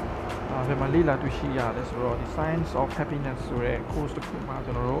နော်ဘယ်မှာလေ့လာတွေ့ရှိရလဲဆိုတော့ဒီ Science of Happiness ဆိုတဲ့ course တစ်ခုမှာ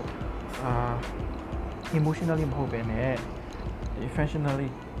ကျွန်တော်တို့emotionally မဟုတ်ဘဲနဲ့ဒီ functionally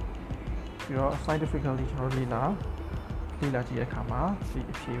ပြီးတော့ scientifically ကျွန်တော်လေ့လာကြည့်တဲ့အခါမှာဒီ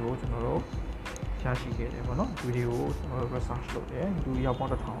အဖြေကိုကျွန်တော်တို့ရရှိခဲ့တယ်ပေါ့နော်ဗီဒီယိုကိုကျွန်တော်တို့ research လုပ်တယ်လူရောက်ပေါ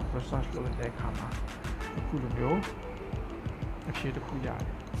င်း1000 research လုပ်တဲ့အခါမှာအခုလိုမျိုးအဖြေတစ်ခုရတယ်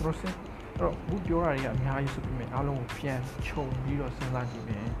ကျွန်တော်အဲ့တော့ဘုပြောတာတွေကအများကြီးဆိုပြီးမြင်အားလုံးကိုပြန်ခြုံပြီးတော့စဉ်းစားကြည့်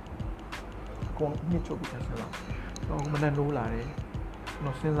မယ်ကိုညှစ်ချုပ်ပြီးစဉ်းစားကျွန်တော်မနဲ့လို့လာတယ်ကျွန်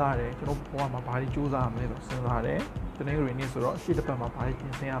တော်စဉ်းစားတယ်ကျွန်တော်ဘဝမှာဘာတွေစူးစမ်းရမလဲဆိုစဉ်းစားတယ်တနေ့တွေနေ့ဆိုတော့ရှေ့တစ်ပတ်မှာဘာတွေပြ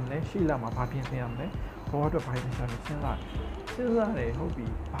င်ဆင်ရမလဲရှေ့လမှာဘာပြင်ဆင်ရမလဲဘဝအတွက်ဘာတွေရှာပြီးစဉ်းစားတယ်ဟုတ်ပြီ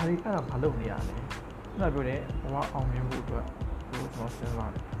ဘာတွေအဲ့ဒါဘာလုပ်နေရလဲအဲ့ဒါပြောတယ်ဘဝအောင်မြင်ဖို့အတွက်ကျွန်တော်စဉ်း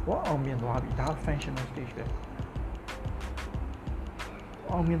စားတယ်ဘဝအောင်မြင်သွားပြီဒါ functional stage ပဲ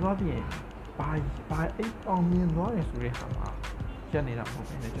အောင်မြင်သွားပြီဘာအဲ့အောင်မြင်သွားတယ်ဆိုတဲ့ဟာမှာကျန်နေတာမဟုတ်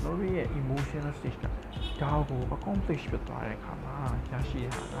ဘူးねကျွန်တော်တို့ရဲ့ emotional stage ကဒါကို accomplish ဖြစ်သွားတဲ့အခါမှာရရှိရ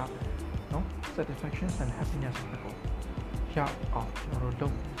တာနော် satisfaction and happiness ကိုရအောင်ကျွန်တော်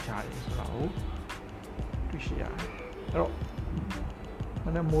တို့လုပ်ကြရတယ်ဆိုတာကိုတွေ့ရှိရတယ်အဲ့တော့မ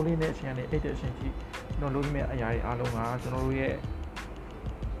နက်မိုးလေးနဲ့အချိန်ကနေအိတ်တဲ့အချိန်ကြီးကျွန်တော်လုပ်ရမယ့်အရာတွေအားလုံးကကျွန်တော်တို့ရဲ့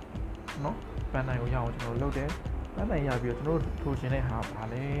နော်ပန်းနိုင်ကိုရအောင်ကျွန်တော်လုပ်တယ်ပန်းနိုင်ရပြီးတော့ကျွန်တော်တို့ထိုးချင်တဲ့ဟာပါ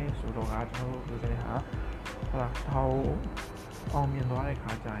လဲဆိုတော့ကကျွန်တော်တို့ထိုးချင်တဲ့ဟာဟာဒါအောင်မြင်သွားတဲ့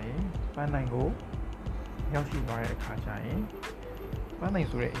ခါကျရင်ပန်းနိုင်ကိုရောက်ရှိသွားတဲ့အခါကျရင်ပန်းနိုင်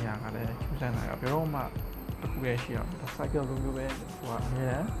ဆိုတဲ့အရာကလည်းထူးဆန်းတာကဘယ်တော့မှတစ်ခုရဲ့ရှိအောင်ဒါ cycle လိုမျိုးပဲဟိုကအ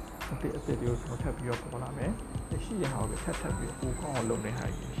များအစ်အစ်တွေကိုကျွန်တော်ထပ်ပြီးတော့ပေါ်လာမယ်ရှိတဲ့ဟာကိုထပ်ပြီးပိုကောင်းအောင်လုပ်နေတဲ့ဟာ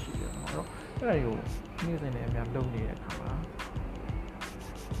ကြီးရှိတယ်နော်အဲ့တော့အဲ့ဒါကိုနေ့စဉ်နဲ့အများလုပ်နေတဲ့အခါမှာ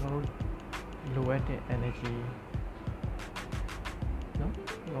ကျွန်တော်တို့လိုအပ်တဲ့ energy နော်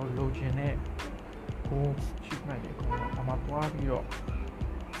ကျွန်တော်လိုချင်တဲ့ကိုရှိမှတ်တယ်ကိုအမှပွားပြီးတော့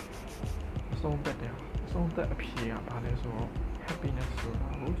အဆုံးသက်တယ်အဆုံးသက်အဖြေကဘာလဲဆိုတော့ happiness ဆိုတာ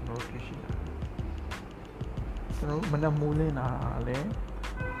ကိုကျွန်တော်တို့သိရှိတာကျွန်တော်မနက်မိုးလင်းတာလည်း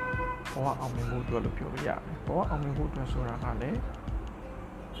ဘဝအောင်မြင်ဖို့အတွက်လို့ပြောလို့ရတယ်ဘဝအောင်မြင်ဖို့အတွက်ဆိုတာကလည်း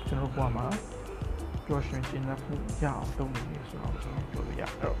ကျွန်တော်ဘဝမှာပျော်ရွှင်ခြင်းနဲ့မှုရအောင်လုပ်နေတယ်ဆိုတော့ကျွန်တော်ပြောလို့ရ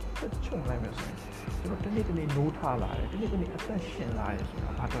အဲ့တော့ချုံလိုက်မယ်ဆိုရင်ကျွန်တော်တနေ့နိုးထလာတယ်တနေ့အသက်ရှင်လာတယ်ဆို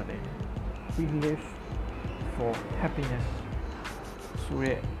တာဘာတော့လဲ we live for happiness ဆို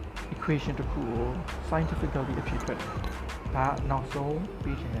တဲ့ equation တစ်ခုကို scientifically အဖြစ်ထွက်တယ်ဒါနောက်ဆုံး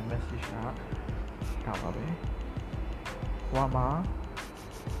ပြီးချင်တဲ့ message ကဒါပါပဲဘဝမှာ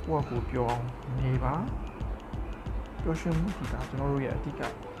ကိုယ့်ကိုပြောင်းနေပါပျော်ရွှင်မှုဒီကကျွန်တော်တို့ရဲ့အဓိက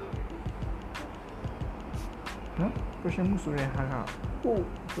နော်ပျော်ရွှင်မှုဆိုတဲ့ဟာကကိုယ်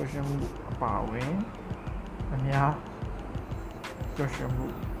ပျော်ရွှင်မှုအပါအဝင်အများပျော်ရွှင်မှု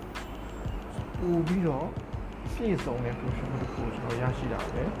ပူပြီးတော့ပြည့်စုံတဲ့ပျော်ရွှင်မှုတစ်ခုကျွန်တော်ရရှိတာ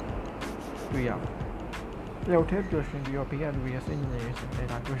ပဲတွေ့ရပါတယ်တယောက်တည်းပျော်ရွှင်ပြီးတော့ဘေးကလူတွေစိတ်ညစ်နေရဆိုတဲ့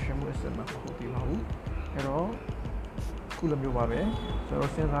ဒါပျော်ရွှင်မှုအစစ်မဟုတ်သေးပါဘူးအဲ့တော့ခုလိုမျိုးပါပဲကျွန်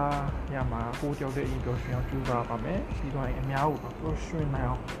တော်စဉ်းစားရမှာကိုကြောက်တဲ့အင်ပျော်ရွှင်အောင်ကြိုးစားပါမယ်ဒီတော့အများကိုပျော်ရွှင်နိုင်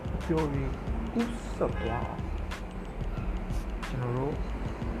အောင်ပျော်ရည်ကူးဆက်သွားအောင်ကျွန်တော်တို့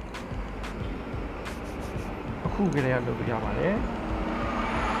အခုကလေးကလုပ်ပြရပါတယ်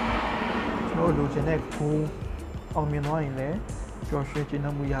ကျွန်တော်လိုချင်တဲ့ကိုအောင်မြင်သွားရင်လည်းပျော်ရွှင်ခြင်း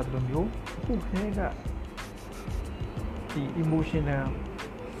မှုရတယ်လို့မျိုးအခုခဲကဒီ emotional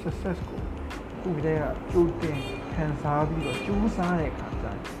success ကိုခုကလေးကကြိုတင်ခံစားပြီးတော့ကြိုးစားတဲ့အခါကျရ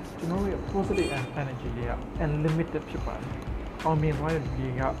င်ကျွန်တော်ရဲ့ positive energy တွေက unlimited ဖြစ်ပါတယ်အောင်မြင်သွားတဲ့လူတွေ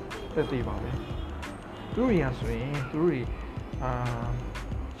ကတက်သေးပါပဲသူတို့ရဆိုရင်သူတို့တွေ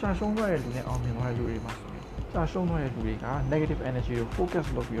ရှာရှုံးသွားတဲ့လူနဲ့အောင်မြင်သွားတဲ့လူတွေမှာဆိုရင်ရှာရှုံးသွားတဲ့လူတွေက negative energy ကို focus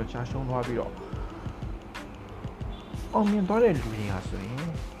လုပ်ပြီးတော့ရှာရှုံးသွားပြီးတော့အောင်မြင်သွားတဲ့လူတွေကဆိုရင်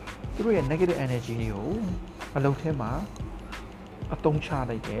သူတို့ရဲ့ negative energy တွေကိုအလုပ်ထဲမှာအသုံးချ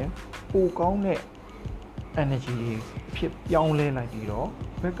လိုက်တယ်ပိုကောင်းတဲ့ energy ဖြစ်ပြောင်းလဲလိုက်ပြီးတော့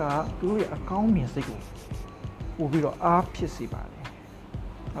ဘက်ကသူတို့ရဲ့အကောင်းမြင်စိတ်ကိုပို့ပြီးတော့အားဖြစ်စေပါတယ်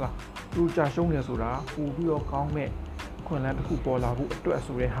ဟုတ်လားသူကြာရှုံးနေဆိုတာပို့ပြီးတော့ကောင်းမဲ့အခွင့်အလမ်းတစ်ခုပေါ်လာဖို့အတွက်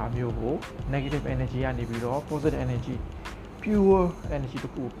ဆိုတဲ့ဟာမျိုးကို negative energy ကနေပြီးတော့ positive energy pure energy တ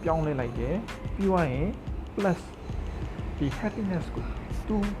စ်ခုပြောင်းလဲလိုက်တယ်ပြီးသွားရင် plus ဒီ happiness ကို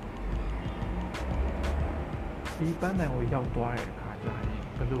သူဒီပန်းနိုင်ကိုရောက်သွားတဲ့အခါကျရင်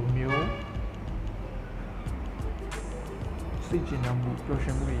ဘယ်လိုမျိုးစိတ်ကျဉ်းမှုပျော်ရွှ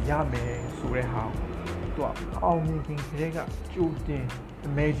င်မှုရမယ်ဆိုတဲ့ဟာသူကအောင်မြင်ခြင်းတွေကကြိုတင်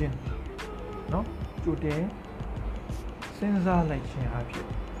imagine နော်ကြိုတင်စဉ်းစားလိုက်ခြင်းအဖြစ်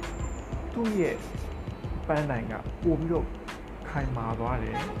သူ့ရဲ့ ပန်းနိုင်ကပို့ပြီးတော့ခိုင်မာသွားတ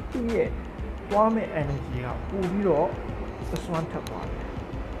ယ်သူ့ရဲ့သွားမဲ့ energy ကပို့ပြီးတော့အစွမ်းထက်သွားတယ်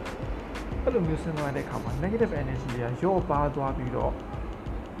အဲ့လိုမျိုးစဉ်းစားတဲ့အခါမှာ negative energy တွေကရော့ပါသွားပြီးတော့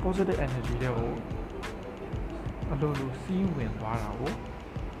positive energy တွေကိုအလိုလိုစီးဝင်သွားတာကို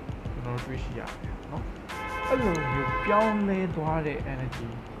ကျွန်တော်တွေ့ရှိရတယ်เนาะအဲ့လိုမျိုးပြောင်းလဲသွားတဲ့ energy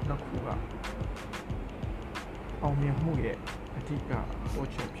နှစ်ခုကအောင်မြင်မှုရဲ့အဓိကပေါ်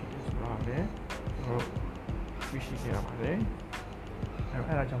ချက်ဖြစ်တယ်ဆိုတော့လည်းကျွန်တော်တွေ့ရှိခဲ့ရပါတယ်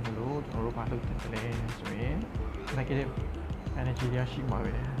အဲ့ဒါကြောင့်မလို့ကျွန်တော်တို့ဘာလုပ်တင်တယ်လဲဆိုရင် negative energy တွေရှိမှာပဲ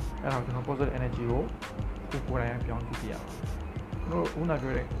အဲ့တော့ကျွန်တော် positive energy ကိုကိုယ်တိုင်ပြောင်းကြည့်ရအောင်ကျွန်တော်ဦးနာ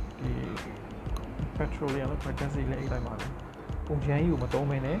ပြောတဲ့ဒီ petroleum နဲ့ frequency လေးအဲ့တိုင်းပါပဲကုန်ချမ်းကြီးကိုမသုံး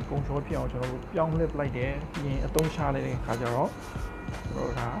မနဲ့ကုန်ချောဖြစ်အောင်ကျွန်တော်တို့ပြောင်းလဲပလိုက်တယ်ပြီးရင်အသုံးချလိုက်တဲ့အခါကျတော့ကျွန်တော်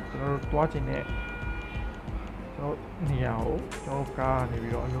တို့တွားချင်တဲ့ကျွန်တော်နေရာကိုကျွန်တော်ကားနေ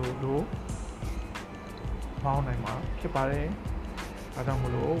ပြီးတော့အလိုလိုမောင်းနိုင်မှာဖြစ်ပါတယ်အဲဒါကြောင့်မ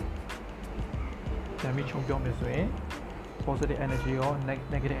လို့ဉာဏ်ပြီးခြုံပြောမယ်ဆိုရင် positive energy ရော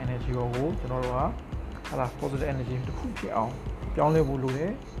negative energy ရောကိုကျွန်တော်တို့ကဟာလာ positive energy တစ်ခုဖြစ်အောင်ပြောင်းလဲဖို့လိုတ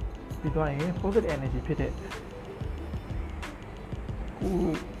ယ်ပြီးတော့ရင် positive energy ဖြစ်တဲ့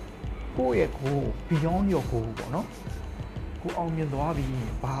ကိုယ့်ရဲ့ကို beyond your goal ပေါ့နော်ကိုအောင်မြင်သွားပြီ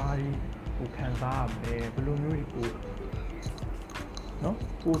ဘာကိုခံစားရမလဲဘယ်လိုမျိုးကိုနော်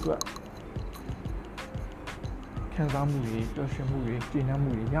ကိုအတွက်ခံစားမှုတွေပျော်ရွှင်မှုတွေကျေနပ်မှု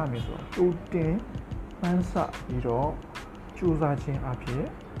တွေရမယ်ဆိုတော့တိုးတင်ပန်းစပြီးတော့ကြိုးစားခြင်းအဖြစ်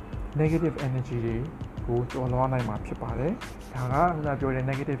negative energy တွေကိုကျော်လွှားနိုင်မှာဖြစ်ပါတယ်ဒါကခုနပြောတဲ့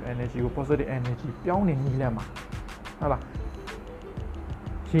negative energy ကို positive energy ပြောင်းနေနည်းလမ်းမှာဟုတ်လား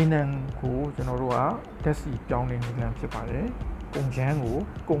ရေနံကိုကျွန်တော်တို့ကဓာတ်ဆီပြောင်းနေနည်းလမ်းဖြစ်ပါတယ်ကုန်ချမ်းကို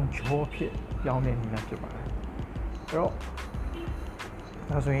ကုန်ချောဖြစ်ပြောင်းနေနည်းလမ်းဖြစ်ပါတယ်အဲ့တော့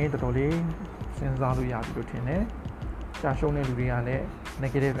ဒါဆိုရင်တော်တော်လေးစဉ်းစားလို့ရပြီလို့ထင်တယ်ကြာရှုံးတဲ့လူတွေကလည်း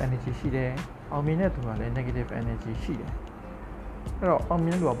negative energy ရှိတယ်အောင်မြင်တဲ့သူကလည်း negative energy ရှိတယ်အဲ့တော့အောင်မြ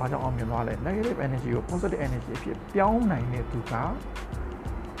င်တဲ့လူကဘာကြောင့်အောင်မြင်သွားလဲ negative energy ကို positive energy အဖြစ်ပြောင်းနိုင်တဲ့သူက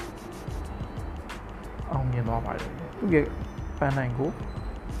အောင်မြင်သွားပါတယ်သူရဲ့ပန်းနိုင်ကို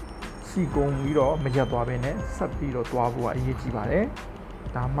စီကုံပြီးတော့မရက်သွားဘဲနဲ့ဆက်ပြီးတော့သွားဖို့ကအရေးကြီးပါတယ်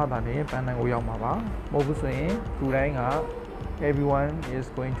ဒါမှသာလေပန်းနိုင်ကိုရောက်မှာပါမဟုတ်ဘူးဆိုရင်လူတိုင်းက everyone is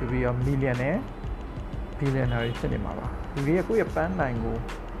going to be a millionaire billionaire ဖြစ်နေမှာပါလူတွေကကိုယ့်ရဲ့ပန်းနိုင်ကို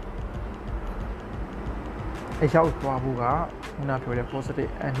အရောက်သွားဖို့ကခုနပြောတဲ့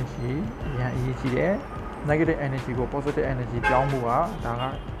positive energy အရင်အရေးကြီးတယ် negative energy ကို positive energy ပြောင်းဖို့ကဒါက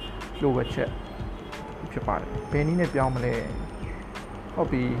လိုပဲချက်ဖြစ်ပါတယ်ဘယ်နည်းနဲ့ပြောင်းမလဲဟုတ်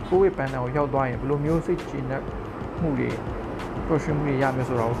ပြီကိုယ့်ရဲ့ပန်းနိုင်ကိုရောက်သွားရင်ဘယ်လိုမျိုးစိတ်ကြည်နပ်မှုတွေပျော်ရွှင်မှုတွေရမယ်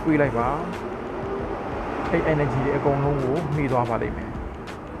ဆိုတော့တွေးလိုက်ပါအဲ့ energy တွေအကုန်လုံးကိုမိသွားပါလိမ့်မယ်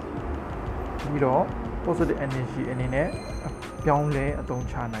ပြီးတော့ positive energy အနေနဲ့ပြောင်းလဲအသုံး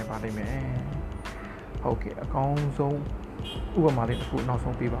ချနိုင်ပါလိမ့်မယ်ဟုတ်ကဲ့အကောင်းဆုံးဥပမာလေးတစ်ခုနောက်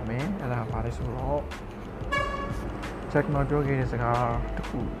ဆုံးပြပါမယ်အဲ့ဒါဘာလဲဆိုတော့ check မှာပြောခဲ့တဲ့စကားတစ်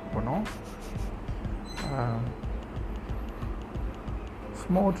ခုပေါ့နော်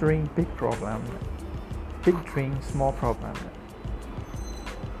small drink big problem big drink small problem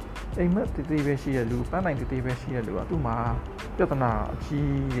အိမ်မက်တည်ပဲရှိရလူပန်းနိုင်တည်ပဲရှိရလူကသူ့မှာပြဿနာအကြီး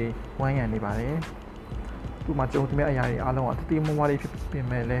တွေဝမ်းရံနေပါတယ်သူ့မှာကြုံတဲ့အရာတွေအားလုံးကတည်မွားလေးဖြစ်ပြင်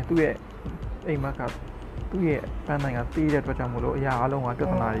မဲ့လဲသူ့ရဲ့အိမ်မက်ကသူ့ရဲ့ပန်းနိုင်ကတည်တဲ့အတွက်ကြောင့်မလို့အရာအားလုံးကပြ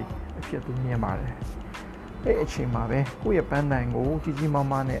ဿနာတွေအဖြစ်သူမြင်ပါတယ်အဲ့အချိန်မှာပဲကိုယ့်ရဲ့ပန်းနိုင်ကိုကြီးကြီးမား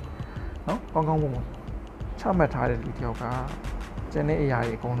မားနဲ့နော်ကောင်းကောင်းမွန်မွန်ချမှတ်ထားတဲ့လူတစ်ယောက်ကကျန်တဲ့အရာ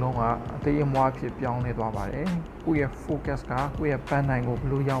တွေအကုန်လုံးကအသေးအမွှားဖြစ်ပြောင်းလဲသွားပါတယ်ကိုယ့်ရဲ့ focus ကကိုယ့်ရဲ့ပန်းနိုင်ကိုဘယ်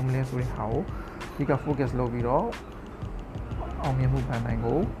လိုရောက်မလဲဆိုတဲ့ဟာကိုဒီက focus လုပ်ပြီးတော့အောင်မြင်မှုပန်းနိုင်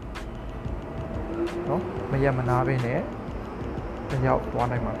ကိုနော်မရမနာပဲနဲ့တယောက်သွား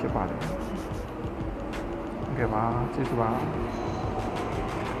နိုင်မှာဖြစ်ပါတယ်ဟုတ်ကဲ့ပါကျေးဇူးပါ